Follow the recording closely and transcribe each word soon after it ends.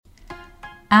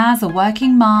As a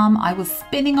working mum, I was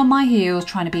spinning on my heels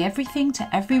trying to be everything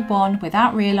to everyone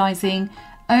without realising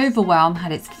overwhelm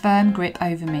had its firm grip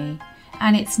over me.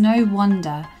 And it's no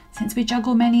wonder, since we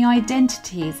juggle many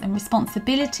identities and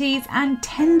responsibilities and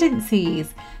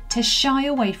tendencies to shy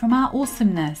away from our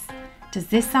awesomeness. Does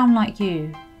this sound like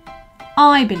you?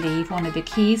 I believe one of the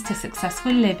keys to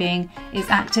successful living is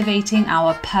activating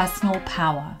our personal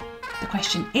power. The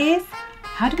question is,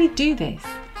 how do we do this?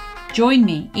 Join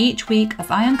me each week as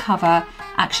I uncover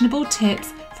actionable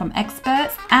tips from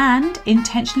experts and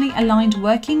intentionally aligned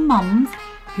working mums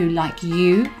who, like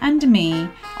you and me,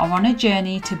 are on a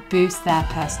journey to boost their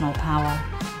personal power.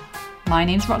 My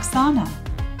name's Roxana.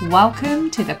 Welcome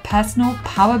to the Personal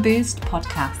Power Boost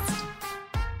podcast.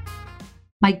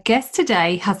 My guest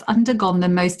today has undergone the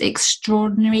most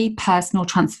extraordinary personal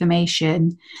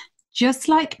transformation. Just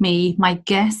like me, my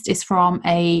guest is from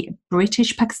a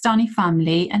British Pakistani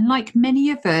family, and like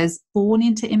many of us born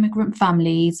into immigrant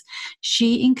families,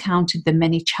 she encountered the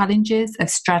many challenges of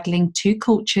straddling two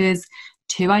cultures,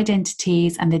 two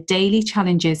identities, and the daily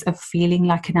challenges of feeling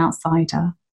like an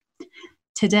outsider.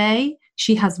 Today,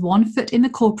 she has one foot in the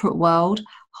corporate world,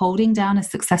 holding down a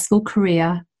successful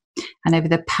career. And over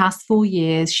the past 4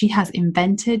 years, she has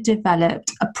invented,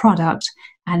 developed a product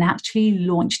and actually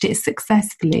launched it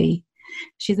successfully.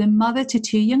 She's a mother to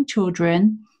 2 young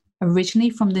children, originally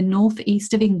from the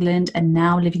northeast of England and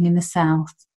now living in the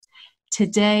south.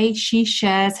 Today, she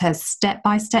shares her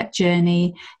step-by-step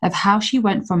journey of how she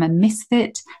went from a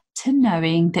misfit to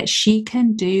knowing that she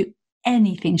can do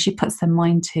anything she puts her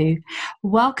mind to.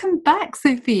 Welcome back,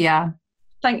 Sophia.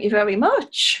 Thank you very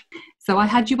much. So I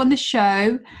had you on the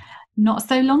show not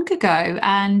so long ago,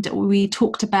 and we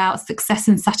talked about success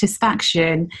and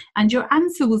satisfaction, and your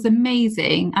answer was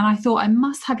amazing. And I thought I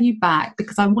must have you back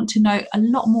because I want to know a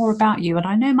lot more about you. And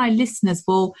I know my listeners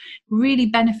will really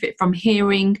benefit from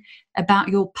hearing about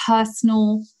your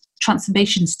personal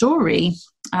transformation story,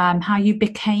 how you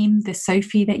became the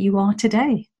Sophie that you are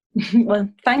today. Well,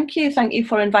 thank you. Thank you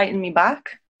for inviting me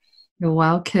back. You're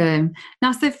welcome.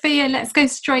 Now, Sophia, let's go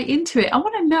straight into it. I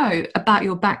want to know about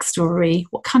your backstory.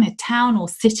 What kind of town or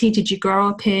city did you grow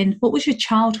up in? What was your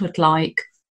childhood like?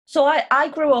 So I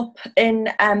grew up in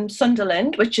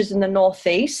Sunderland, which is in the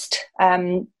northeast.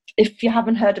 If you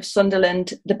haven't heard of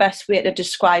Sunderland, the best way to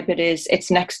describe it is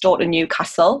it's next door to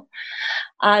Newcastle.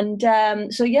 And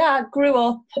I grew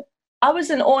up. I was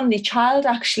an only child,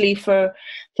 actually, for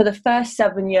the first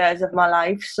 7 years of my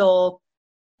life. So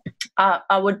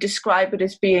I would describe it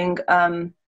as being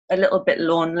a little bit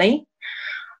lonely.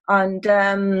 And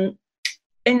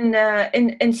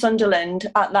in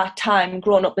Sunderland at that time,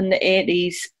 growing up in the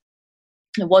 80s,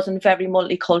 it wasn't very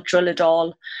multicultural at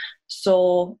all.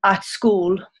 So at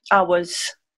school, I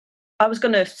was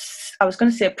going to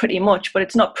say pretty much, but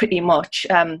it's not pretty much.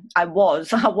 I was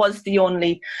the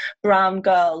only brown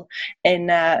girl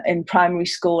in primary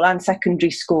school and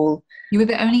secondary school. You were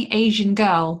the only Asian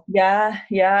girl? Yeah.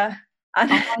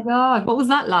 And, oh my God, what was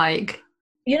that like?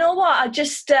 You know what? I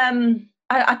just,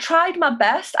 I tried my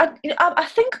best. I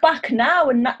think back now,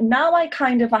 and now I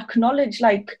kind of acknowledge,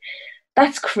 like,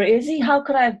 that's crazy. How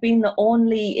could I have been the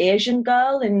only Asian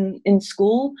girl in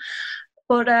school?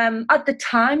 But at the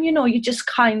time, you know, you just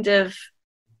kind of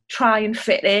try and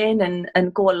fit in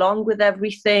and go along with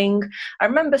everything. I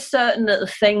remember certain little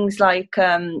things like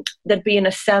there'd be an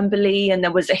assembly and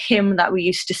there was a hymn that we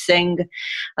used to sing.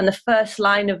 And the first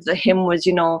line of the hymn was,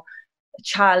 you know, a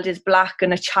child is black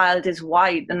and a child is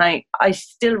white. And I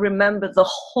still remember the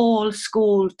whole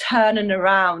school turning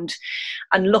around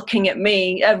and looking at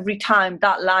me every time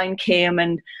that line came.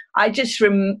 And I just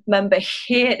remember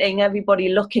hating everybody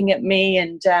looking at me.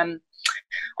 And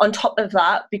on top of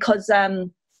that, because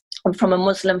I'm from a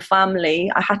Muslim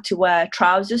family, I had to wear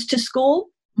trousers to school.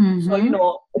 Mm-hmm. So, you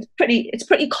know, it's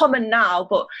pretty common now,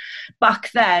 but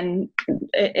back then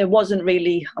it wasn't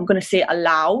really, I'm going to say,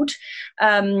 allowed.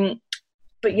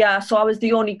 But yeah, so I was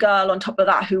the only girl on top of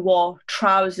that who wore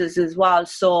trousers as well.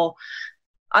 So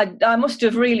I must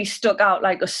have really stuck out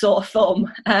like a sore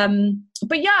thumb.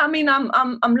 But yeah, I mean,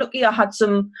 I'm lucky. I had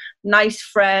some nice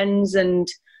friends and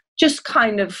just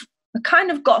kind of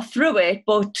got through it.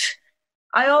 But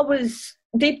I always,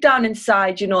 deep down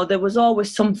inside, you know, there was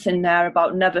always something there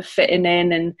about never fitting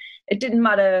in, and it didn't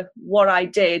matter what I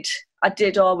did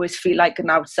always feel like an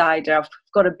outsider. I've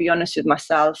got to be honest with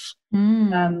myself.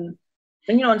 And,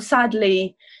 you know, and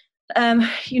sadly,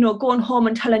 you know, going home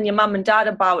and telling your mum and dad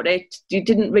about it, you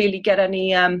didn't really get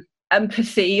any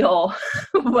empathy or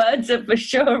words of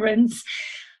assurance.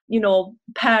 You know,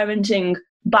 parenting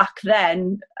back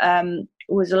then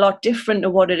was a lot different to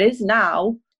what it is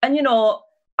now. And, you know,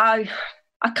 I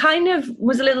I kind of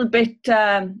was a little bit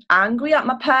angry at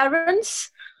my parents,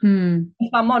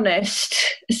 if I'm honest.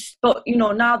 But,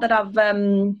 now that I've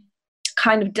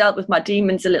kind of dealt with my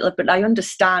demons a little bit, I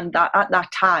understand that at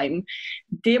that time,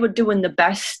 they were doing the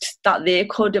best that they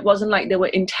could. It wasn't like they were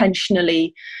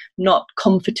intentionally not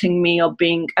comforting me or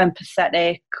being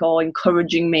empathetic or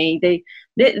encouraging me. They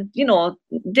didn't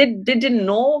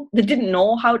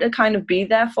know how to kind of be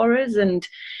there for us, and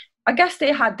I guess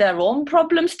they had their own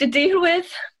problems to deal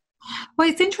with. Well,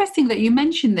 it's interesting that you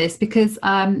mentioned this because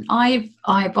I've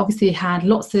obviously had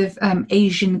lots of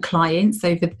Asian clients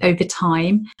over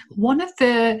time. One of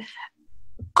the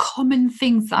common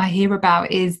things that I hear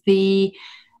about is the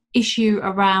issue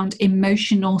around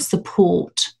emotional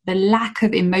support, the lack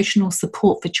of emotional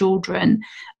support for children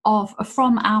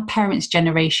from our parents'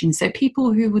 generation. So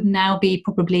people who would now be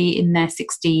probably in their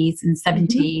 60s and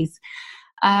 70s.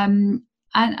 And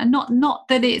not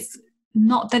that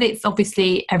it's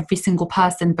obviously every single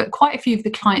person, but quite a few of the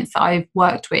clients that I've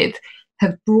worked with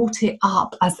have brought it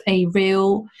up as a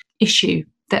real issue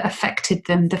that affected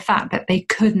them, the fact that they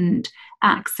couldn't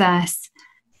access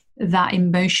that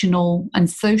emotional and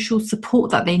social support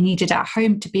that they needed at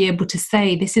home to be able to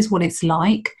say, this is what it's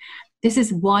like, this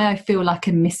is why I feel like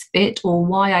a misfit or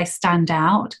why I stand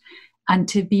out, and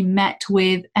to be met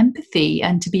with empathy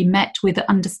and to be met with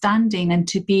understanding and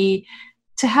to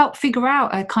help figure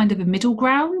out a kind of a middle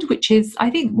ground, which is, I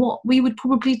think, what we would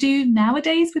probably do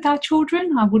nowadays with our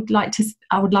children. I would like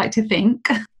to think.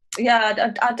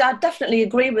 Yeah, I definitely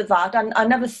agree with that. And I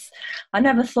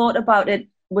never thought about it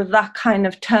with that kind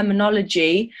of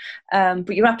terminology.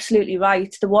 But you're absolutely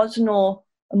right. There was no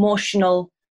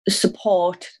emotional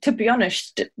support. To be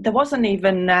honest, there wasn't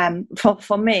even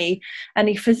for me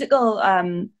any physical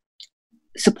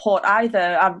support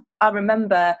either. I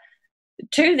remember,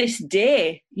 to this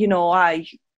day,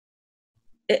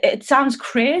 it sounds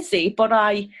crazy, but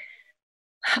I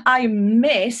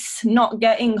miss not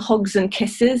getting hugs and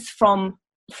kisses from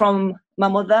my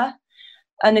mother.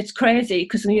 And it's crazy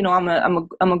because I'm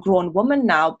a grown woman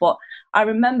now, but I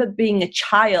remember being a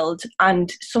child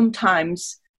and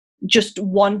sometimes just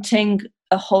wanting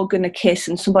a hug and a kiss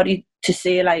and somebody to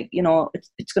say, like,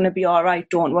 it's going to be all right,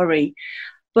 don't worry.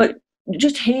 But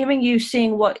just hearing you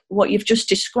saying what you've just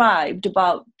described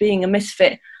about being a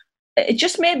misfit, it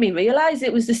just made me realise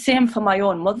it was the same for my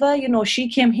own mother. She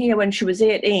came here when she was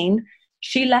 18.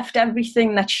 She left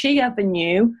everything that she ever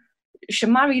knew. She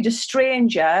married a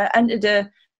stranger, entered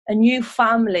a new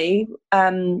family.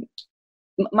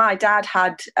 My dad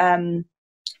had 10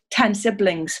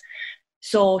 siblings.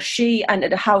 So she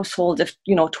entered a household of,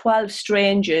 12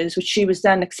 strangers, which she was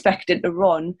then expected to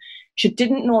run. She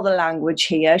didn't know the language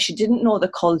here. She didn't know the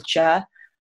culture.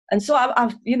 And so,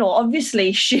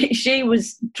 obviously she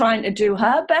was trying to do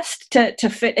her best to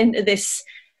fit into this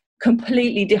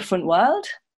completely different world.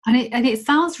 And it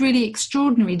sounds really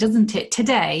extraordinary, doesn't it?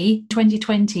 Today,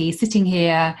 2020, sitting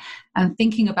here and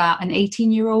thinking about an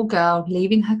 18-year-old girl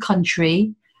leaving her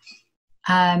country,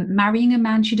 marrying a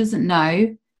man she doesn't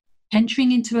know,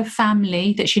 entering into a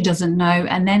family that she doesn't know,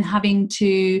 and then having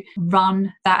to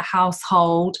run that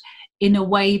household in a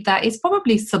way that is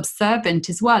probably subservient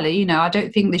as well. I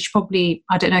don't think that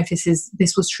I don't know if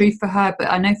this was true for her, but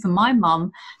I know for my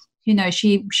mum,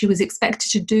 she was expected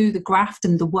to do the graft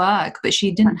and the work, but she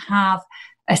didn't have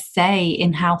a say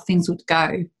in how things would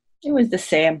go. It was the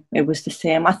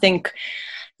same. I think,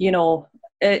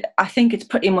 I think it's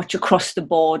pretty much across the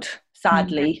board,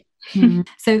 sadly. Mm-hmm.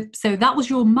 So that was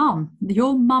your mum.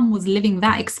 Your mum was living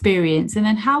that experience. And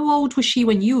then how old was she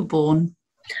when you were born?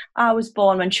 I was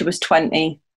born when she was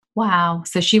 20. Wow.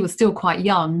 So she was still quite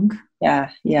young. Yeah.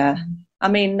 I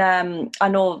mean, I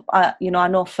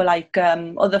know for like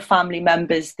other family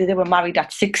members, they were married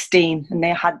at 16 and they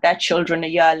had their children a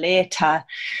year later.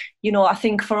 I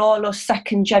think for all us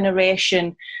second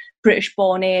generation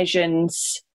British-born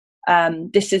Asians,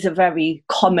 this is a very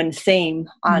common theme.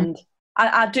 And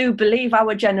I do believe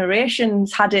our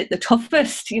generations had it the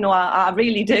toughest. I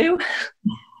really do.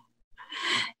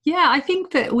 Yeah, I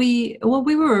think that we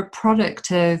were a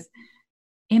product of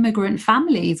immigrant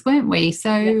families, weren't we?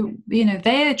 So,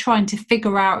 they're trying to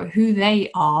figure out who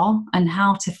they are and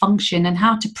how to function and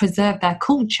how to preserve their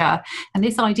culture. And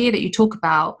this idea that you talk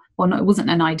about, well, no, it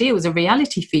wasn't an idea, it was a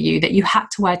reality for you, that you had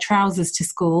to wear trousers to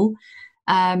school.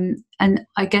 And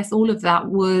I guess all of that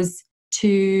was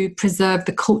to preserve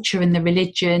the culture and the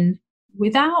religion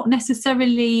without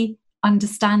necessarily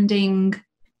understanding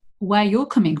where you're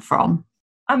coming from.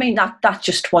 I mean, that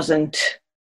just wasn't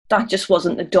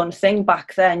a done thing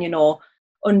back then.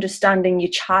 understanding your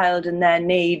child and their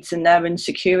needs and their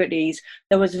insecurities.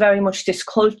 There was very much this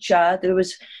culture, there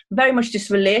was very much this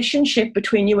relationship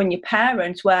between you and your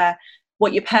parents, where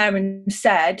what your parents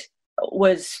said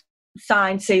was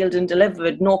signed, sealed and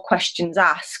delivered, no questions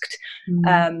asked.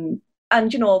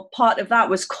 And, you know, part of that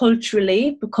was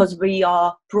culturally, because we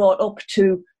are brought up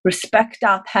to respect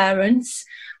our parents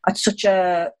at such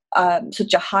a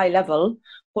high level,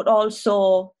 but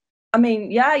also, I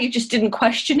mean, yeah, you just didn't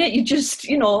question it. You just,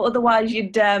 you know, otherwise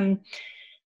you'd,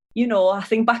 you know, I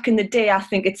think back in the day, I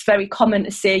think it's very common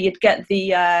to say you'd get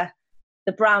the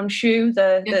brown shoe,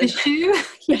 the shoe,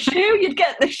 the shoe. You'd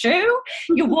get the shoe.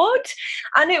 You would,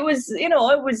 and it was, you know,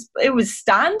 it was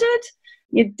standard.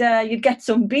 You'd get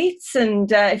some beats,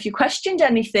 and if you questioned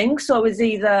anything, so it was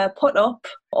either put up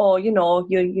or, you know,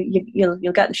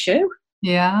 you'll get the shoe.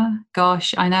 Yeah,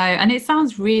 gosh, I know. And it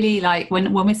sounds really like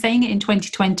when we're saying it in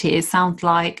 2020, it sounds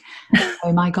like,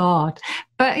 oh my God.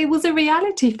 But it was a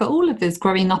reality for all of us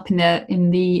growing up in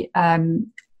the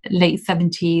late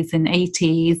 70s and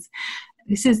 80s.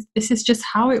 This is just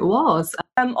how it was.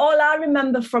 All I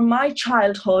remember from my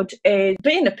childhood is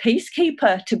being a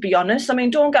peacekeeper, to be honest. I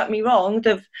mean, don't get me wrong,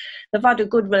 they've had a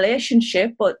good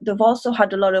relationship, but they've also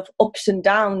had a lot of ups and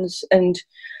downs. And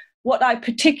what I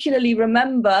particularly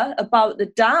remember about the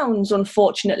downs,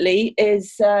 unfortunately,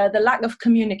 is the lack of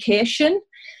communication.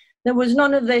 There was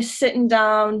none of this sitting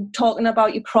down, talking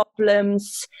about your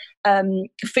problems,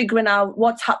 figuring out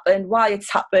what's happened, why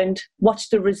it's happened, what's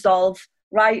the resolve.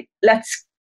 Right, let's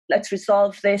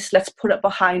resolve this, let's put it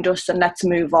behind us and let's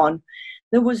move on.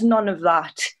 There was none of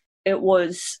that. It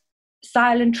was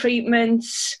silent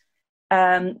treatments,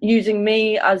 using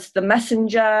me as the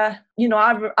messenger. You know,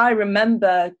 I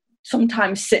remember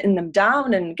sometimes sitting them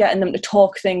down and getting them to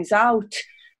talk things out.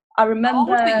 I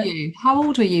remember... How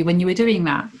old were you when you were doing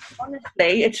that?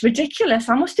 Honestly, it's ridiculous.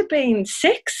 I must have been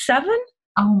 6, 7.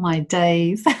 Oh, my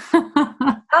days.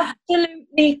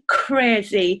 Absolutely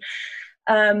crazy.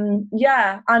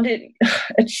 Yeah, and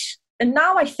it's and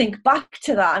now I think back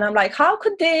to that and I'm like, how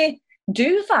could they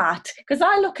do that? Because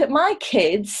I look at my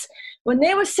kids when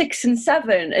they were 6 and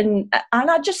 7 and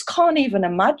I just can't even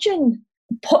imagine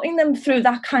putting them through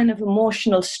that kind of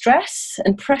emotional stress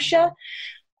and pressure.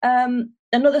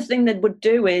 Another thing they would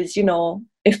do is, you know,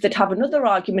 if they'd have another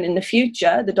argument in the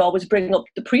future, they'd always bring up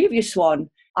the previous one.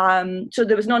 So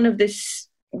there was none of this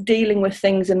dealing with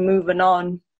things and moving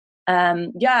on.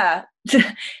 Yeah,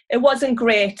 it wasn't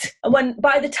great.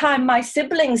 By the time my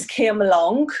siblings came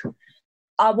along,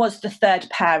 I was the third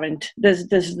parent.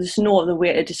 There's no other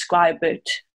way to describe it.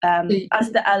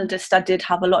 As the eldest, I did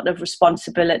have a lot of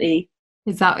responsibility.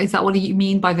 Is that what you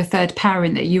mean by the third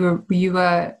parent, that you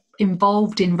were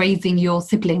involved in raising your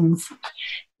siblings?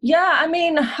 Yeah, I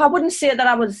mean, I wouldn't say that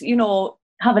I was, you know,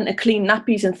 having to clean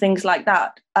nappies and things like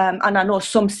that. And I know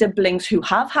some siblings who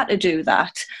have had to do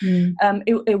that.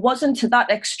 It wasn't to that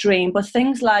extreme, but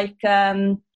things like,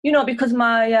 you know, because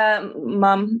my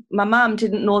mum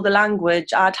didn't know the language,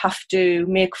 I'd have to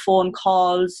make phone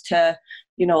calls to,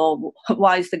 you know,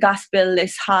 why is the gas bill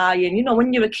this high? And, you know,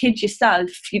 when you're a kid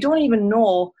yourself, you don't even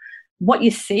know what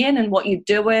you're saying and what you're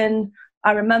doing.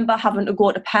 I remember having to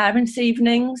go to parents'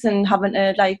 evenings and having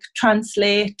to, like,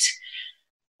 translate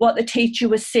what the teacher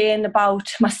was saying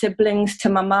about my siblings to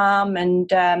my mum.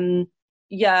 And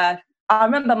yeah, I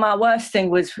remember my worst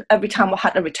thing was every time I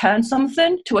had to return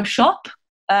something to a shop,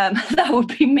 that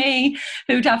would be me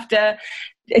who'd have to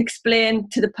explain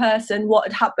to the person what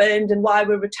had happened and why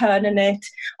we're returning it,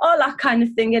 all that kind of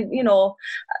thing. And, you know,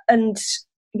 and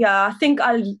yeah, I think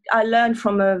I learned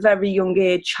from a very young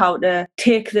age how to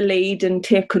take the lead and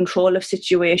take control of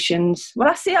situations. Well,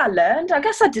 I say I learned. I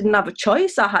guess I didn't have a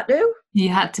choice. I had to. You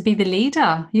had to be the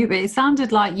leader. It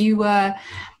sounded like you were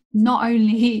not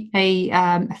only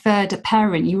a third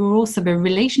parent, you were also a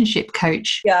relationship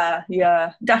coach.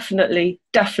 Yeah, definitely.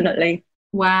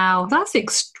 Wow, that's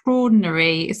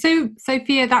extraordinary. So,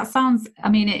 Sophia, that sounds, I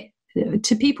mean,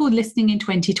 to people listening in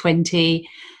 2020,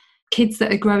 kids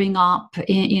that are growing up,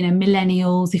 you know,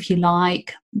 millennials, if you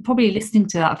like, probably listening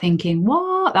to that thinking,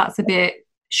 what? That's a bit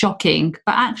shocking.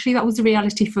 But actually, that was a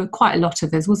reality for quite a lot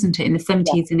of us, wasn't it, in the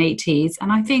 70s and 80s?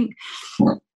 And I think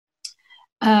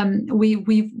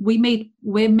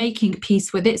we're making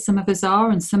peace with it. Some of us are,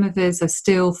 and some of us are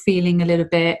still feeling a little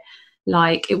bit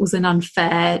like it was an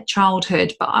unfair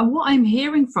childhood. But what I'm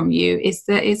hearing from you is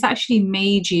that it's actually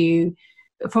made you,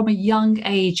 from a young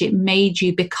age, it made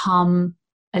you become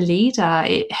a leader.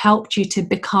 It helped you to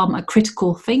become a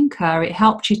critical thinker. It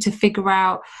helped you to figure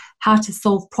out how to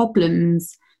solve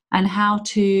problems and how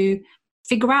to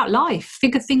figure out life,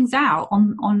 figure things out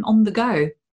on the go.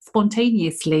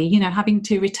 spontaneously, having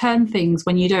to return things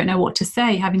when you don't know what to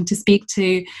say, having to speak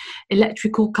to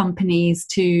electrical companies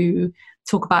to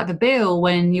talk about the bill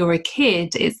when you're a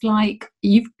kid. It's like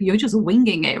you're just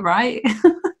winging it, right?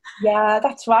 Yeah,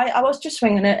 that's right. I was just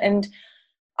winging it, and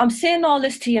I'm saying all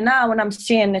this to you now, and I'm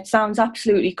saying it sounds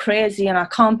absolutely crazy, and I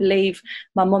can't believe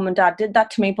my mum and dad did that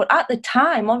to me. But at the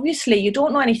time, obviously, you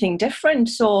don't know anything different.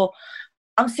 So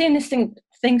I'm saying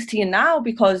things to you now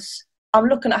because I'm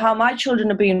looking at how my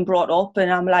children are being brought up,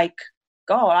 and I'm like,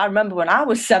 God, I remember when I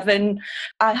was 7,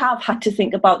 I have had to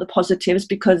think about the positives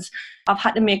because I've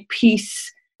had to make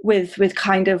peace with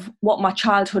kind of what my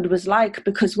childhood was like.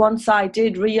 Because once I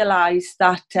did realise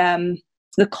that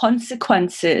the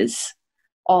consequences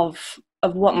of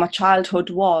what my childhood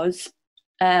was,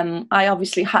 I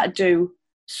obviously had to do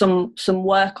some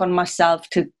work on myself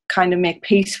to kind of make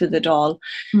peace with it all.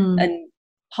 And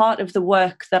part of the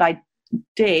work that I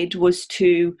did was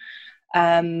to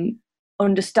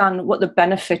understand what the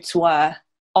benefits were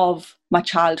of my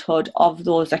childhood, of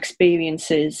those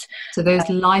experiences. So those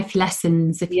life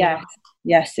lessons, if you like.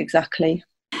 Yes, exactly.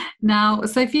 Now,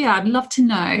 Sophia, I'd love to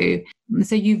know,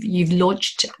 so you've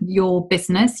launched your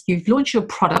business, you've launched your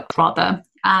product rather,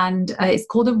 and it's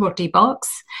called a Roti Box.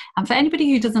 And for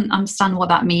anybody who doesn't understand what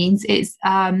that means, it's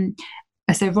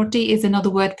so roti is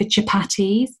another word for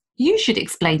chapatis. You should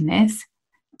explain this.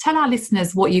 Tell our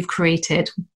listeners what you've created.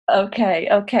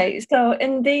 Okay. So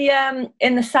in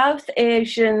the South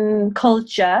Asian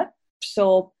culture,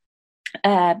 so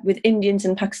with Indians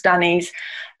and Pakistanis,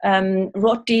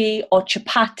 roti or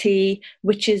chapati,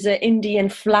 which is an Indian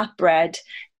flatbread,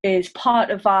 is part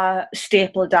of our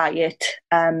staple diet.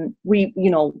 We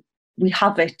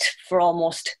have it for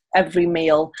almost every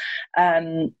meal.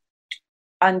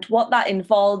 And what that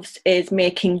involves is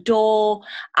making dough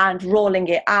and rolling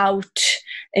it out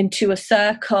into a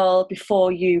circle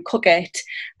before you cook it.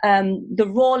 The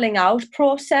rolling out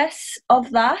process of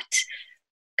that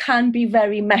can be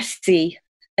very messy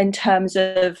in terms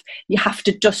of you have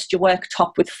to dust your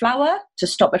worktop with flour to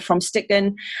stop it from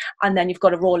sticking, and then you've got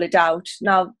to roll it out.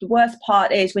 Now, the worst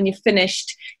part is when you're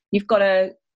finished, you've got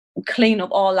to clean up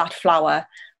all that flour.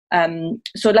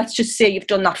 So let's just say you've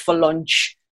done that for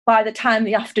lunch. By the time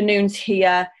the afternoon's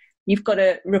here, you've got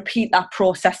to repeat that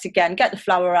process again, get the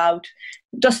flour out,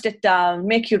 dust it down,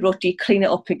 make your roti, clean it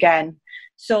up again.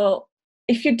 So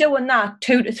if you're doing that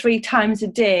 2 to 3 times a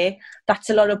day, that's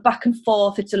a lot of back and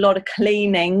forth, it's a lot of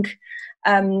cleaning.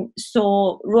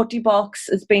 So Roti Box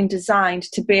has been designed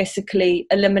to basically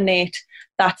eliminate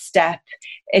that step.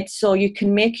 It's so you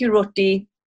can make your roti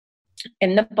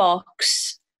in the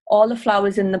box, all the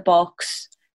flour's in the box,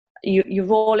 you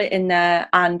roll it in there,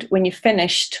 and when you're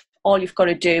finished, all you've got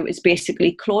to do is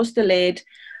basically close the lid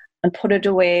and put it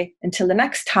away until the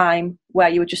next time, where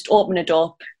you would just open it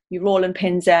up, your rolling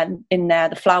pins in there,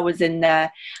 the flour's in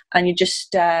there, and you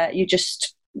just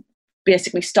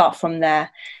basically start from there.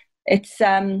 It's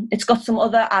got some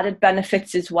other added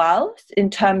benefits as well, in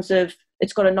terms of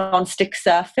it's got a non-stick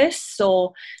surface,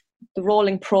 so the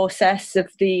rolling process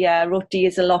of the roti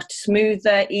is a lot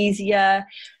smoother, easier.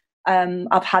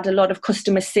 I've had a lot of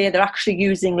customers say they're actually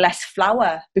using less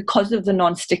flour because of the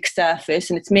non-stick surface,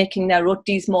 and it's making their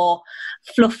rotis more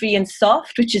fluffy and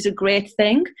soft, which is a great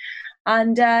thing.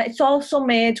 And it's also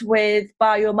made with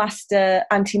Biomaster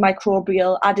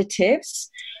antimicrobial additives,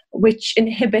 which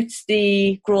inhibits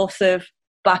the growth of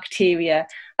bacteria.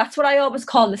 That's what I always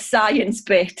call the science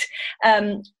bit.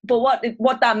 But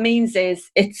what that means is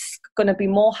it's going to be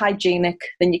more hygienic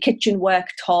than your kitchen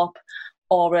worktop,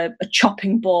 or a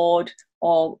chopping board,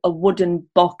 or a wooden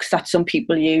box that some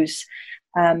people use.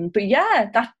 But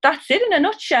yeah, that's it in a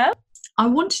nutshell. I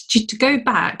wanted you to go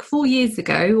back 4 years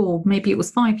ago, or maybe it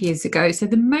was 5 years ago. So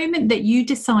the moment that you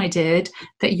decided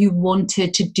that you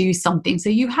wanted to do something. So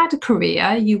you had a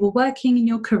career, you were working in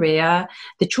your career,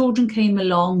 the children came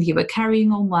along, you were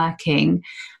carrying on working.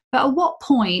 But at what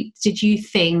point did you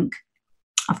think,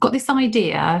 I've got this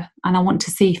idea and I want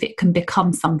to see if it can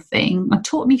become something? And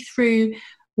talk me through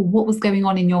what was going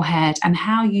on in your head and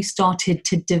how you started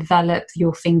to develop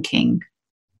your thinking.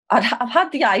 I've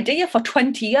had the idea for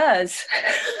 20 years,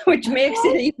 which makes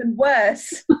it even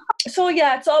worse. So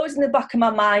yeah, it's always in the back of my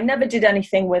mind, never did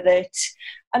anything with it.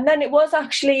 And then it was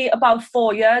actually about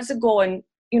 4 years ago, and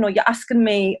you're asking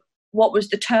me what was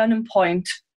the turning point.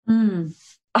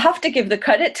 I have to give the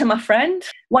credit to my friend.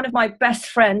 One of my best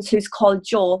friends, who's called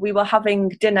Jo, we were having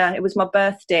dinner. It was my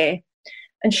birthday.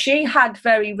 And she had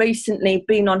very recently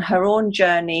been on her own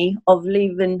journey of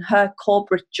leaving her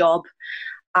corporate job.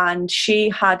 And she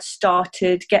had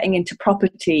started getting into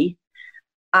property.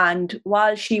 And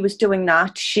while she was doing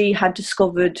that, she had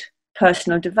discovered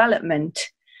personal development.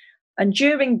 And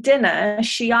during dinner,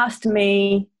 she asked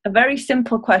me a very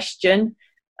simple question,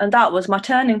 and that was my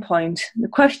turning point. The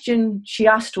question she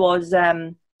asked was,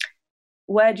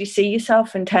 where do you see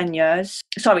yourself in 10 years?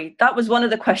 Sorry, that was one of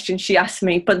the questions she asked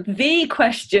me, but the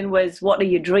question was, what are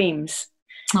your dreams?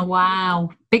 Oh, wow.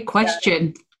 Big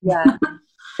question. Yeah.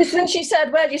 Because when she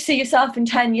said, where do you see yourself in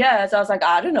 10 years? I was like,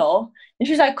 I don't know. And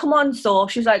she was like, come on, so.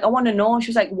 She was like, I want to know. She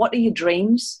was like, what are your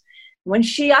dreams? When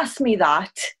she asked me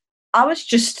that, I was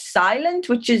just silent,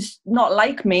 which is not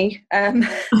like me.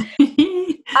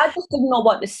 I just didn't know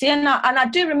what to say. And I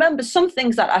do remember some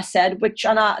things that I said,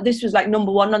 this was like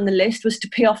number one on the list, was to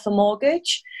pay off the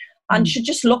mortgage. And she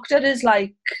just looked at us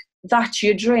like, that's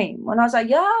your dream? And I was like,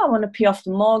 yeah, I want to pay off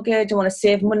the mortgage. I want to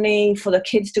save money for the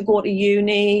kids to go to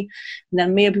uni. And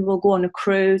then maybe we'll go on a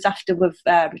cruise after we've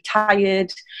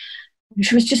retired. And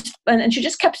she was just, and she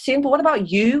just kept saying, but what about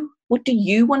you? What do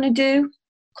you want to do?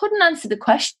 Couldn't answer the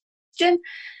question.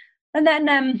 And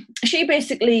then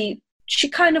she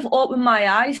kind of opened my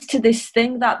eyes to this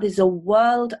thing that there's a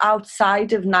world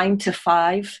outside of 9 to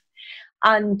 5.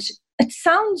 And it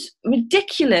sounds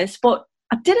ridiculous, but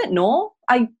I didn't know.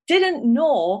 I didn't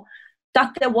know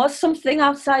that there was something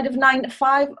outside of 9 to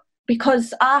 5,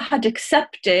 because I had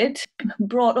accepted,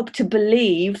 brought up to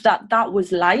believe that that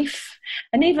was life.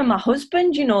 And even my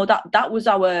husband, that was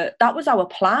our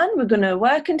plan. We're going to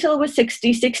work until we're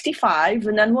 60, 65,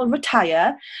 and then we'll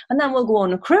retire, and then we'll go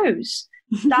on a cruise.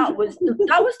 That was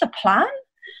the plan.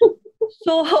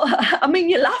 So, I mean,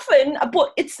 you're laughing,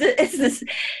 but it's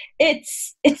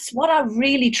what I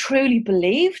really truly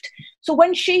believed. So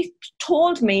when she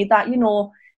told me that,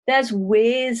 there's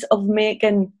ways of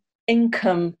making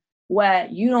income where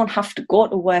you don't have to go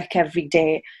to work every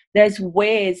day, there's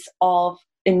ways of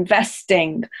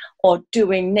investing or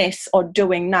doing this or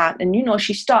doing that. And,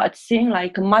 she started saying,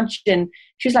 like, imagine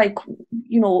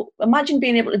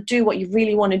being able to do what you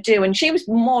really want to do. And she was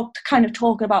more kind of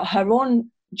talking about her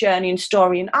own journey and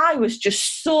story, and I was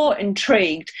just so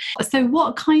intrigued. So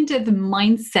what kind of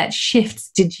mindset shifts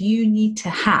did you need to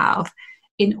have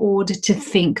in order to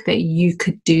think that you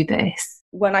could do this?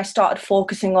 When I started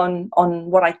focusing on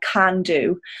what I can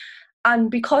do,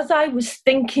 and because I was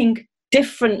thinking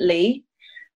differently,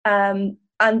 and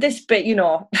this bit,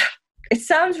 it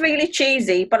sounds really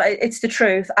cheesy, but it's the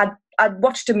truth. I'd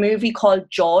watched a movie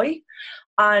called Joy,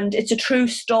 and it's a true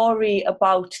story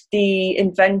about the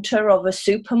inventor of a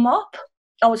super mop.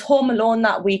 I was home alone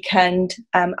that weekend.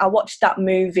 I watched that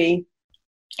movie,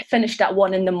 finished at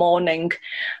 1 a.m,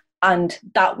 and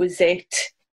that was it.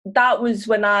 That was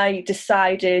when I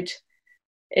decided,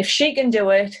 if she can do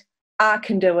it, I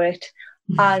can do it.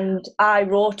 And I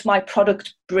wrote my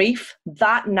product brief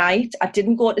that night. I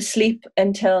didn't go to sleep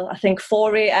until I think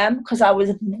 4 a.m. because I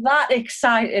was that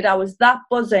excited. I was that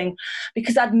buzzing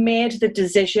because I'd made the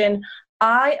decision.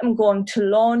 I am going to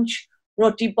launch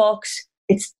RotiBox.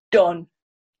 It's done.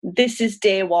 This is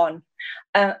day one.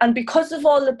 And because of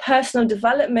all the personal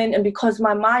development and because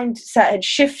my mindset had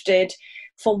shifted,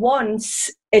 for once,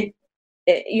 it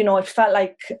felt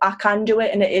like I can do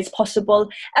it and it is possible.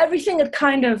 Everything had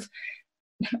kind of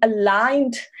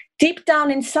aligned. Deep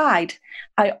down inside,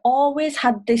 I always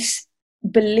had this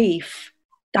belief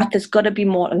that there's got to be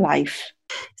more to life.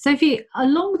 Sophie,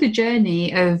 along the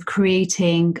journey of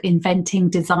creating, inventing,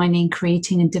 designing,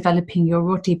 creating and developing your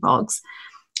RotiBox,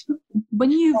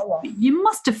 when you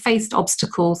must have faced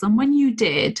obstacles, and when you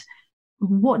did,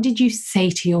 what did you say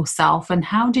to yourself and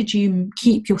how did you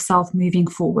keep yourself moving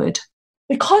forward?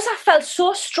 Because I felt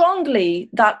so strongly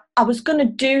that I was going to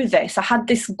do this, I had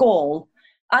this goal.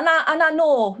 And I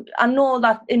know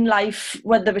that in life,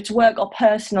 whether it's work or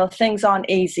personal, things aren't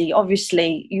easy.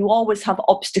 Obviously, you always have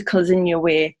obstacles in your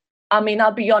way. I mean,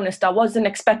 I'll be honest, I wasn't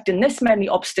expecting this many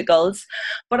obstacles,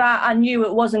 but I knew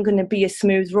it wasn't going to be a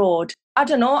smooth road. I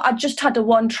don't know, I just had a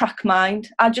one-track mind.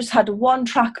 I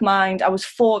was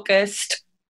focused,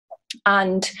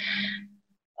 and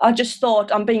I just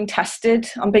thought, I'm being tested.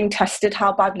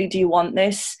 How badly do you want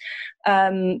this?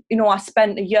 I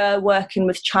spent a year working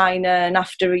with China, and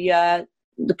after a year,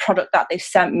 the product that they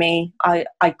sent me, I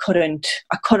couldn't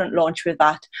launch with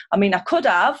that. I mean, I could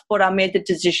have, but I made the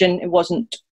decision it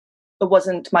wasn't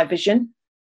my vision.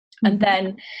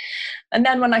 Mm-hmm. And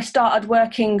then when I started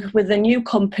working with a new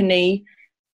company,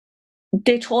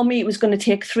 they told me it was going to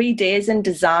take 3 days in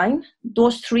design.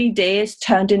 Those 3 days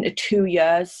turned into 2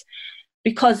 years.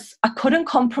 Because I couldn't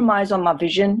compromise on my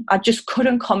vision. I just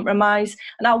couldn't compromise.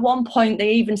 And at one point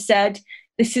they even said,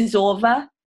 this is over.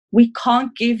 We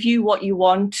can't give you what you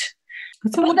want.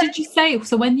 So what did you say?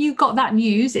 So when you got that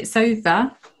news, it's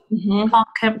over, mm-hmm.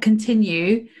 Can't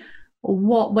continue.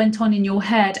 what went on in your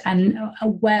head, and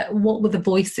what were the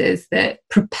voices that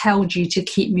propelled you to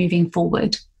keep moving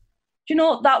forward? You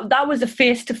know, that was a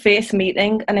face-to-face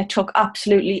meeting, and it took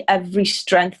absolutely every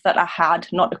strength that I had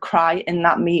not to cry in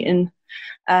that meeting.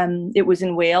 It was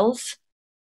in Wales.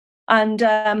 And,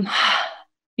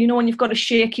 you know, when you've got a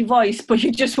shaky voice, but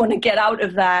you just want to get out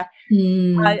of there,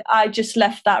 I just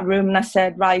left that room and I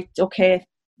said, right, okay,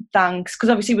 thanks. Because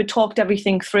obviously we talked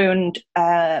everything through, and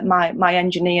my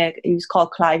engineer, he was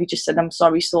called Clive, he just said, I'm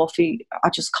sorry, Sophie, I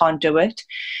just can't do it.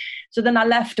 So then I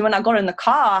left, and when I got in the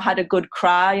car, I had a good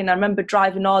cry, and I remember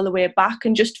driving all the way back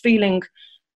and just feeling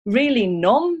really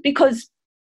numb, because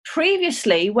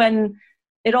previously when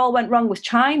it all went wrong with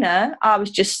China, I was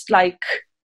just like,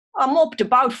 I'm up to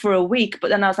about for a week, but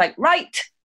then I was like, right,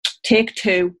 take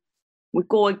two, we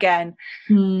go again,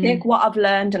 take what I've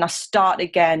learned and I start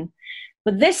again.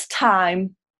 But this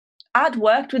time, I'd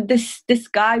worked with this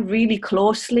guy really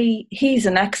closely. He's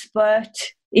an expert,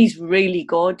 he's really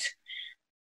good.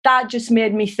 That just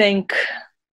made me think,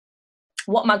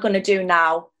 what am I going to do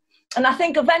now? And I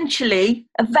think eventually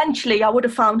I would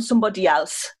have found somebody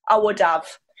else. I would have.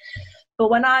 But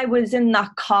when I was in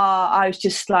that car, I was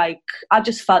just like, I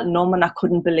just felt numb and I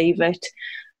couldn't believe it.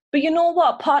 But you know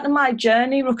what? Part of my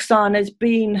journey, Roxanne, has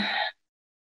been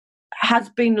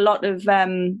a lot of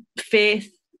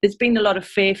faith. There's been a lot of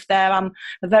faith there. I'm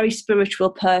a very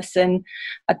spiritual person.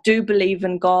 I do believe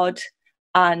in God.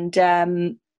 And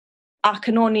I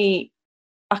can only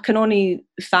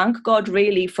thank God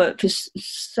really for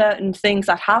certain things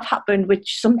that have happened,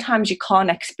 which sometimes you can't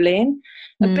explain.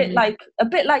 A bit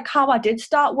like how I did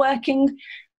start working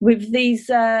with these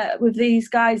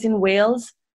guys in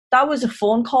Wales. That was a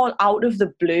phone call out of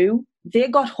the blue. They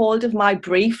got hold of my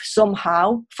brief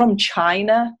somehow from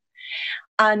China,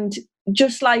 and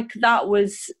just like that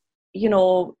was, you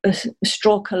know, a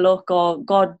stroke of luck, or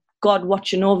God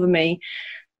watching over me.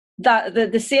 That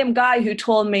the same guy who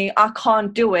told me I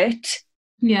can't do it,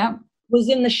 was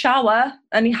in the shower,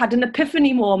 and he had an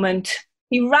epiphany moment.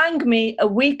 He rang me a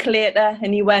week later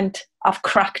and he went, I've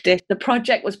cracked it. The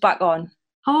project was back on.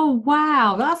 Oh,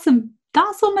 wow.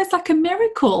 That's almost like a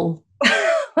miracle.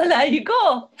 Well, there you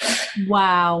go.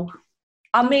 Wow.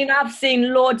 I mean, I've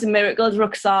seen loads of miracles,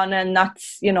 Roxana, and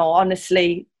that's, you know,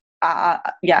 honestly,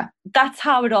 that's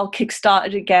how it all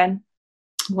kick-started again.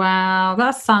 Wow,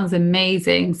 that sounds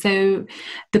amazing. So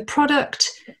the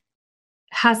product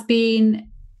has been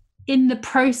in the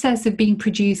process of being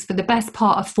produced for the best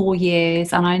part of 4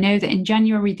 years. And I know that in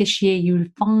January this year,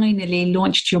 you finally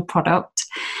launched your product,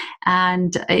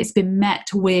 and it's been met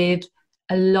with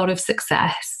a lot of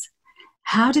success.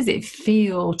 How does it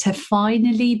feel to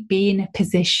finally be in a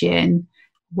position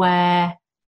where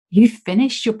you've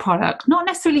finished your product? Not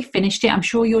necessarily finished it. I'm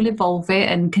sure you'll evolve it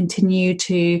and continue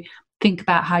to think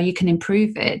about how you can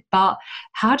improve it. But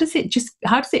how does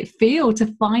it feel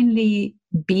to finally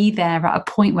be there at a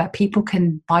point where people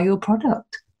can buy your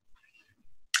product?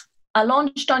 I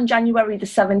launched on January the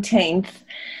 17th,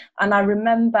 and I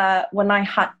remember when I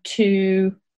had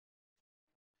to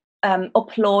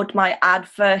upload my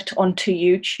advert onto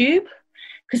YouTube,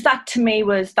 because that to me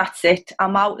was, that's it.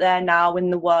 I'm out there now in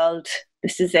the world.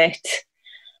 This is it.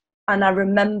 And I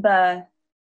remember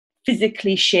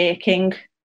physically shaking,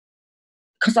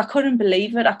 because I couldn't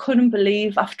believe it. I couldn't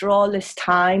believe after all this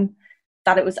time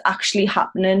that it was actually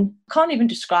happening. I can't even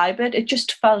describe it. It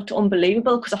just felt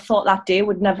unbelievable, because I thought that day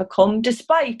would never come.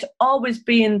 Despite always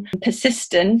being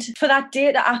persistent, for that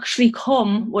day to actually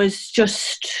come was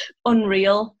just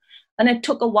unreal. And it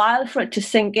took a while for it to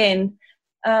sink in.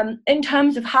 In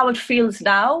terms of how it feels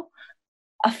now,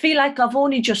 I feel like I've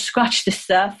only just scratched the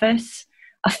surface.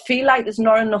 I feel like there's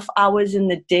not enough hours in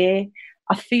the day.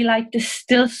 I feel like there's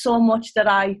still so much that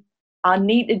I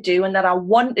need to do and that I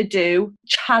want to do,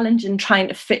 challenging trying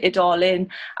to fit it all in.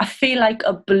 I feel like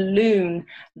a balloon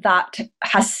that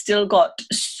has still got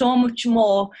so much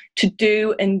more to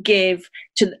do and give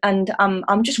to, and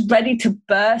I'm just ready to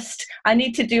burst. I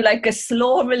need to do like a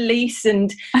slow release,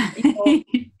 and you know,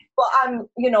 but I'm,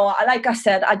 you know, like I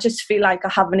said, I just feel like I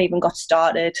haven't even got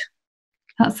started.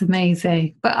 That's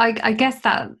amazing. But I guess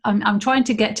that I'm trying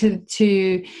to get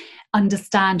to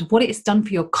understand what it's done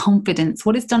for your confidence,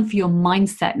 what it's done for your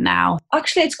mindset now.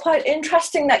 Actually, it's quite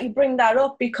interesting that you bring that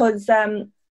up, because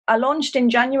I launched in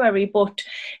January, but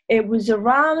it was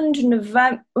around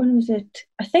November. When was it?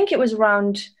 I think it was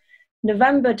around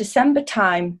November, December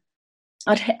time.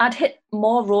 I'd hit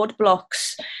more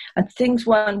roadblocks and things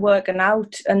weren't working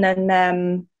out. And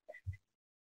then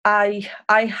I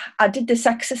did this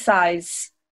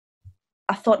exercise.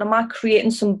 I thought, am I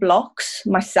creating some blocks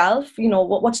myself? You know,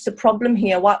 what's the problem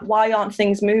here? Why aren't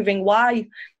things moving? Why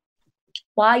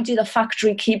Why do the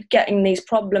factory keep getting these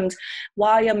problems?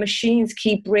 Why are machines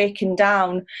keep breaking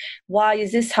down? Why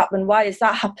is this happened? Why has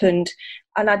that happened?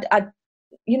 And I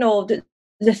you know,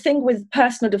 the thing with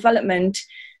personal development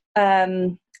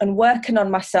and working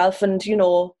on myself, and, you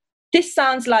know, this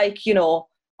sounds like, you know,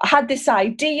 I had this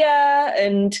idea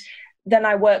and then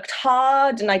I worked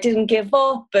hard and I didn't give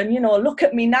up, and, you know, look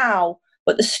at me now.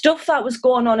 But the stuff that was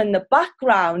going on in the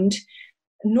background,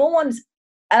 no one's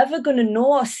ever going to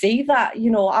know or see that.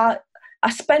 You know, I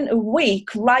spent a week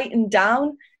writing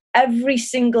down every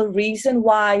single reason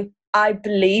why I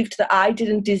believed that I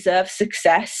didn't deserve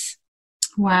success.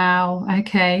 Wow.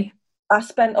 Okay. I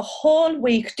spent a whole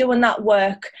week doing that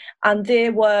work, and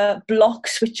there were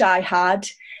blocks which I had,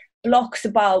 blocks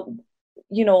about,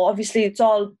 you know, obviously it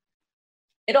all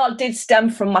did stem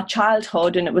from my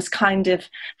childhood, and it was kind of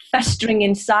festering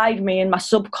inside me in my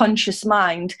subconscious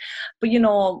mind. But, you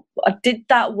know, I did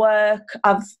that work.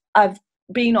 I've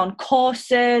been on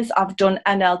courses, I've done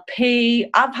NLP,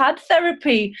 I've had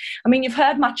therapy. I mean, you've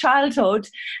heard my childhood.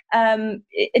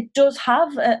 It does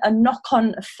have a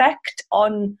knock-on effect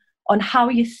on how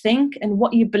you think and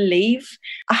what you believe.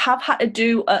 I have had to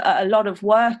do a lot of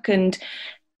work, and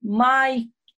my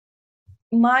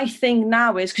thing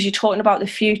now is, because you're talking about the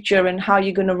future and how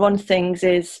you're going to run things,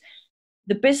 is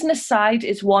the business side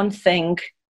is one thing,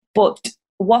 but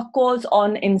what goes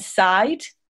on inside,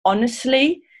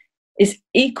 honestly, is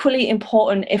equally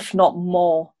important, if not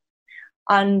more.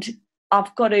 And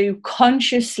I've got to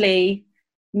consciously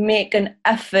make an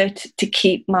effort to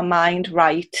keep my mind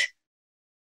right.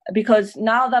 Because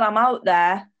now that I'm out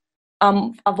there,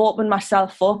 I've opened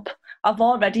myself up. I've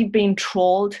already been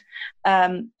trolled.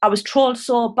 I was trolled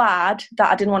so bad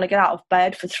that I didn't want to get out of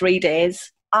bed for 3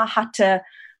 days. I had to,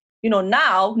 you know,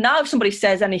 now if somebody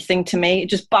says anything to me, it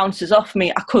just bounces off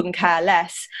me. I couldn't care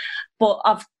less. But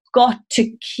I've got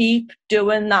to keep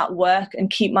doing that work and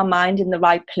keep my mind in the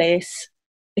right place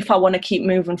if I want to keep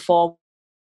moving forward.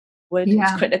 Yeah.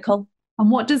 It's critical. And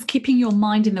what does keeping your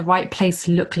mind in the right place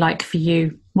look like for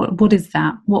you? What is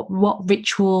that? What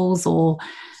rituals or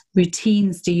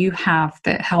routines do you have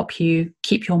that help you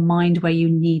keep your mind where you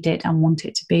need it and want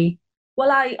it to be?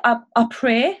 Well, I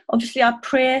pray. Obviously, I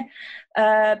pray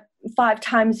 5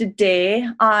 times a day.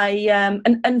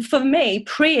 And for me,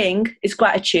 praying is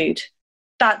gratitude.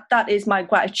 That is my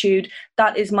gratitude.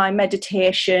 That is my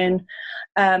meditation.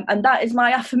 And that is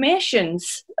my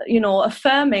affirmations, you know,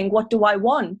 affirming what do I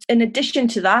want. In addition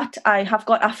to that, I have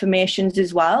got affirmations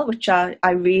as well, which I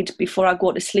read before I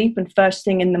go to sleep and first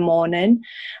thing in the morning.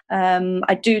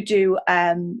 I do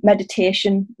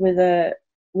meditation with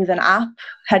an app,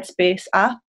 Headspace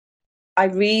app. I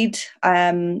read.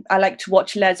 I like to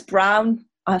watch Les Brown.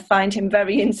 I find him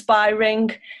very inspiring.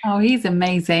 Oh, he's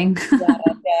amazing. Yeah.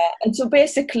 And so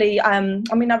basically, I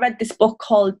read this book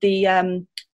called The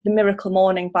Miracle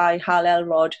Morning by Hal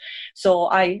Elrod. So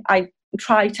I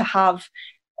try to have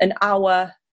an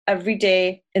hour every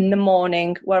day in the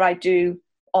morning where I do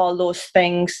all those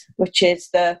things, which is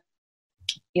the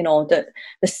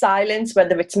silence,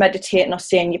 whether it's meditating or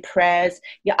saying your prayers,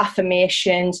 your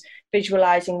affirmations,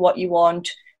 visualizing what you want,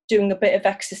 doing a bit of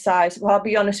exercise. Well, I'll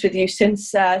be honest with you,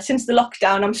 since the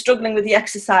lockdown, I'm struggling with the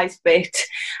exercise bit,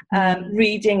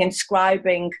 reading and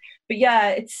scribing. But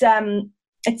yeah,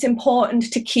 it's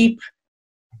important to keep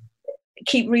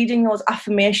reading those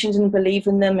affirmations and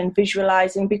believing them and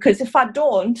visualizing, because if I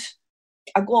don't,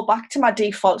 I go back to my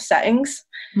default settings.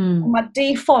 My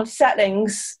default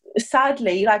settings,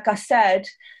 sadly, like I said,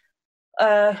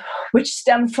 which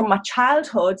stem from my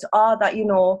childhood, are that, you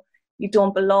know, you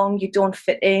don't belong, you don't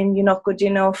fit in, you're not good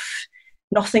enough,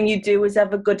 nothing you do is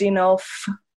ever good enough.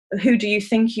 Who do you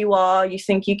think you are? You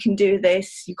think you can do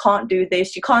this, you can't do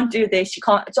this, you can't do this, you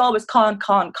can't. It's always can't.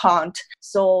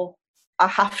 So I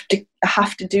have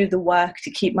to do the work to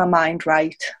keep my mind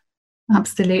right.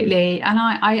 Absolutely. And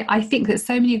I think that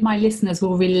so many of my listeners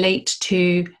will relate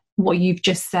to what you've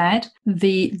just said.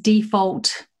 The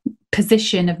default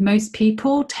position of most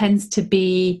people tends to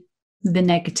be the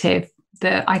negative,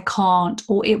 that I can't,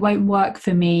 or it won't work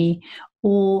for me,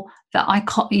 or that I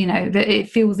can't, you know, that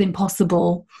it feels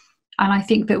impossible. And I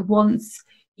think that once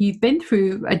you've been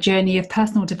through a journey of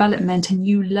personal development and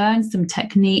you learn some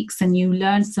techniques and you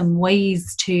learn some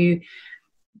ways to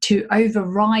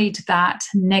override that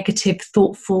negative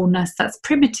thoughtfulness that's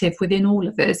primitive within all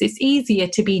of us, it's easier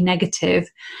to be negative.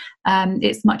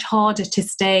 It's much harder to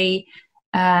stay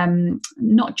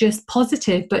not just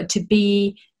positive, but to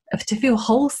feel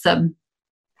wholesome.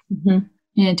 Mm-hmm.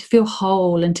 You know, to feel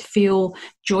whole and to feel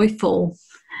joyful.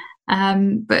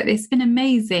 But it's been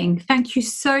amazing. Thank you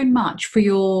so much for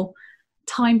your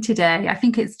time today. I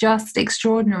think it's just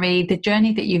extraordinary, the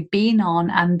journey that you've been on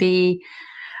and the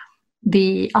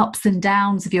ups and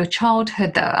downs of your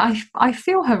childhood that I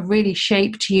feel have really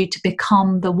shaped you to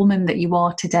become the woman that you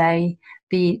are today,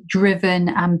 the driven,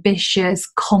 ambitious,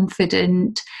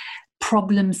 confident,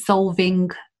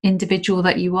 problem-solving individual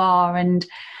that you are. And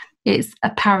it's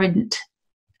apparent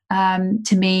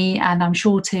to me, and I'm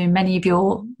sure to many of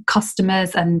your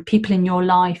customers and people in your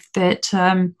life, that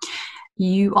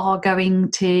you are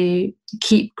going to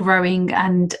keep growing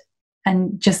and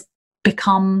just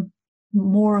become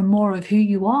more and more of who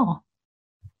you are.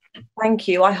 Thank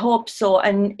you. I hope so.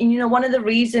 And one of the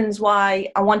reasons why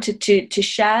I wanted to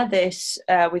share this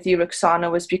with you, Roxana,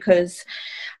 was because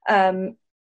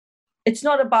it's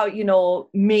not about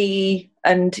me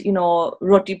and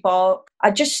Ruddy Bar.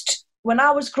 When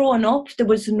I was growing up, there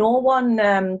was no one.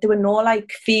 There were no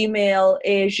like female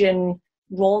Asian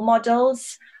role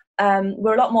models.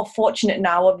 We're a lot more fortunate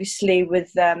now, obviously,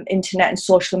 with internet and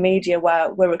social media,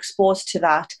 where we're exposed to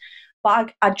that.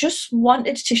 But I just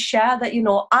wanted to share that,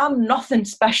 I'm nothing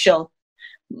special.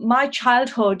 My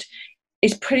childhood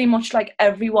is pretty much like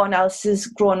everyone else's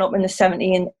growing up in the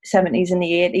 70s and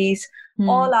the 80s.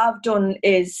 All I've done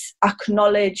is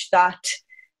acknowledge that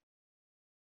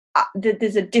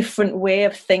there's a different way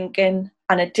of thinking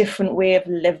and a different way of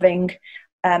living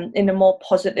in a more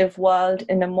positive world,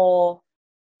 in a more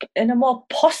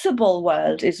possible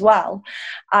world as well.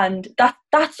 And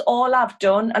that's all I've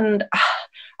done. And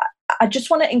I just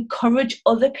want to encourage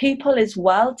other people as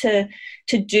well to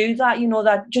do that.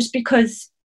 That just because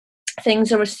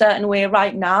things are a certain way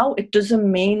right now, it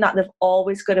doesn't mean that they've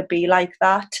always got to be like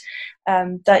that.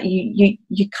 That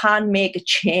you can make a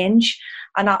change.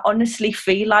 And I honestly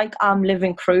feel like I'm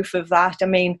living proof of that. I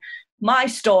mean, my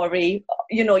story,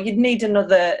 you'd need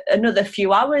another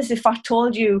few hours if I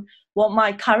told you what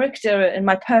my character and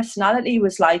my personality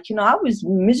was like. I was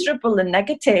miserable and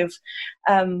negative,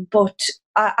 but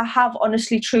I have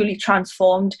honestly, truly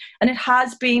transformed, and it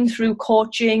has been through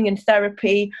coaching and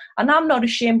therapy, and I'm not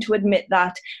ashamed to admit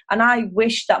that. And I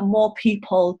wish that more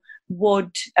people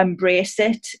would embrace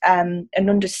it and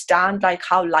understand like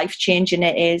how life-changing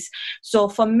it is. So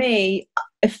for me,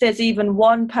 if there's even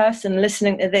one person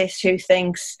listening to this who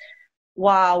thinks,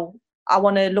 wow, I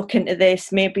want to look into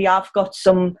this, maybe I've got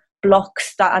some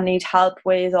blocks that I need help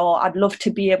with, or I'd love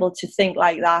to be able to think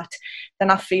like that,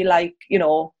 then I feel like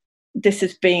this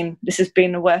has been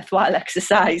a worthwhile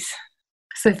exercise.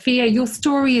 Sophia, your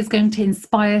story is going to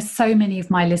inspire so many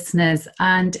of my listeners,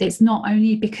 and it's not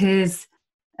only because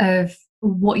of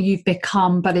what you've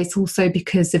become, but it's also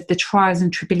because of the trials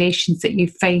and tribulations that you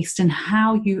faced and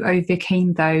how you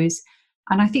overcame those.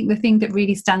 And I think the thing that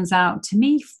really stands out to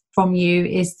me from you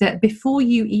is that before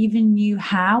you even knew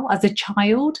how, as a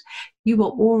child, you were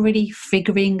already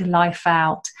figuring life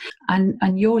out.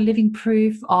 And you're living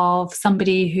proof of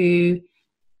somebody who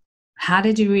had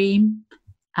a dream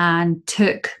and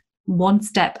took one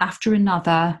step after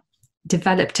another,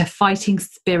 developed a fighting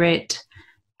spirit,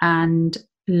 and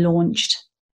launched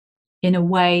in a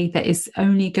way that is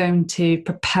only going to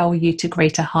propel you to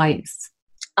greater heights.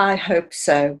 I hope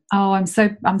so. Oh, I'm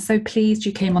so pleased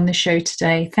you came on the show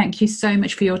today. Thank you so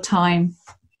much for your time.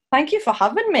 Thank you for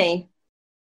having me.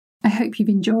 I hope you've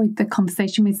enjoyed the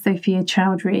conversation with Sophia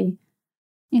Chowdhury.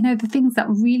 The things that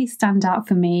really stand out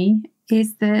for me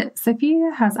is that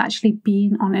Sophia has actually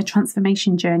been on a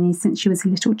transformation journey since she was a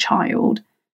little child,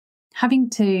 having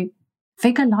to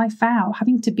figure life out,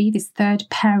 having to be this third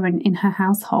parent in her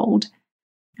household,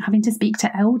 having to speak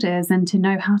to elders and to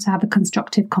know how to have a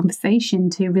constructive conversation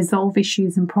to resolve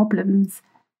issues and problems.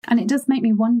 And it does make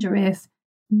me wonder if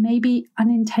maybe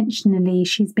unintentionally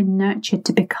she's been nurtured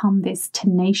to become this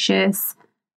tenacious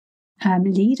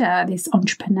leader, this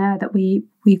entrepreneur that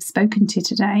we've spoken to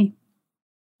today.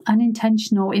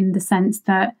 Unintentional in the sense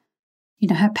that,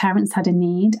 her parents had a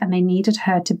need and they needed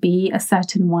her to be a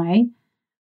certain way.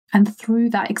 And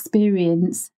through that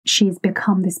experience, she's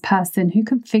become this person who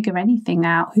can figure anything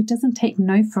out, who doesn't take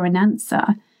no for an answer,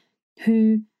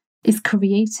 who is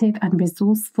creative and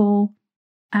resourceful.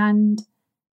 And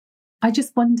I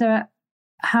just wonder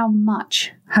how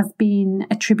much has been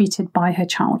attributed by her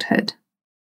childhood.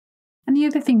 And the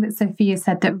other thing that Sophia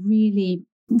said that really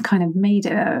kind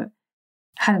of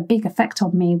had a big effect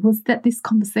on me was that this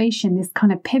conversation, this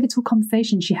kind of pivotal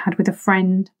conversation she had with a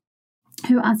friend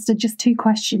who asked her just two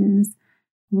questions.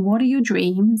 What are your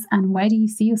dreams and where do you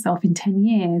see yourself in 10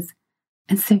 years?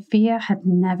 And Sophia had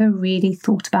never really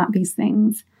thought about these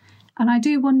things. And I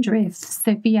do wonder if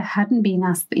Sophia hadn't been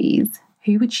asked these,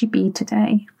 who would she be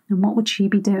today and what would she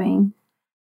be doing?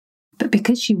 But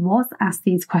because she was asked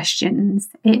these questions,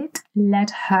 it led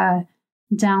her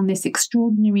down this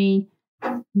extraordinary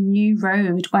new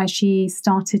road where she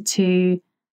started to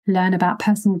learn about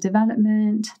personal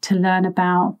development, to learn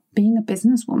about being a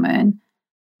businesswoman,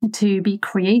 to be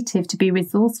creative, to be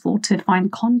resourceful, to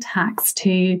find contacts,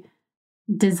 to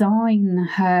design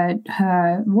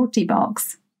her roti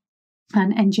box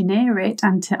and engineer it,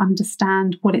 and to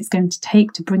understand what it's going to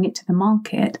take to bring it to the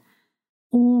market,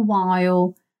 all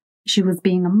while she was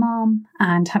being a mum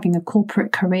and having a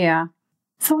corporate career.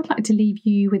 So I'd like to leave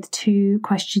you with 2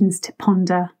 questions to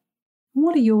ponder.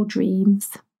 What are your dreams?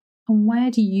 And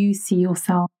where do you see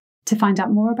yourself? To find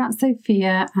out more about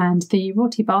Sophia and the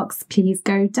Roti Box, please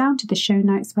go down to the show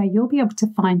notes where you'll be able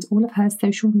to find all of her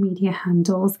social media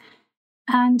handles.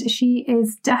 And she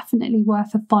is definitely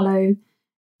worth a follow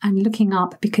and looking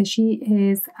up, because she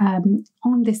is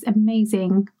on this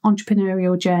amazing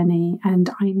entrepreneurial journey, and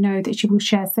I know that she will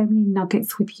share so many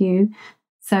nuggets with you.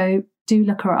 So do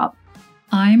look her up.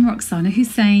 I'm Roxana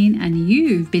Hussain, and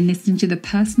you've been listening to the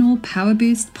Personal Power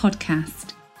Boost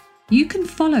podcast. You can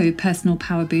follow Personal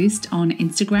Power Boost on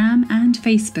Instagram and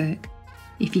Facebook.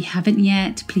 If you haven't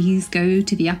yet, please go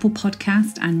to the Apple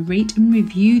Podcast and rate and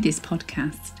review this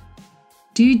podcast.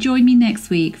 Do join me next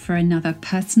week for another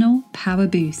Personal Power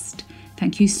Boost.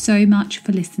 Thank you so much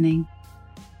for listening.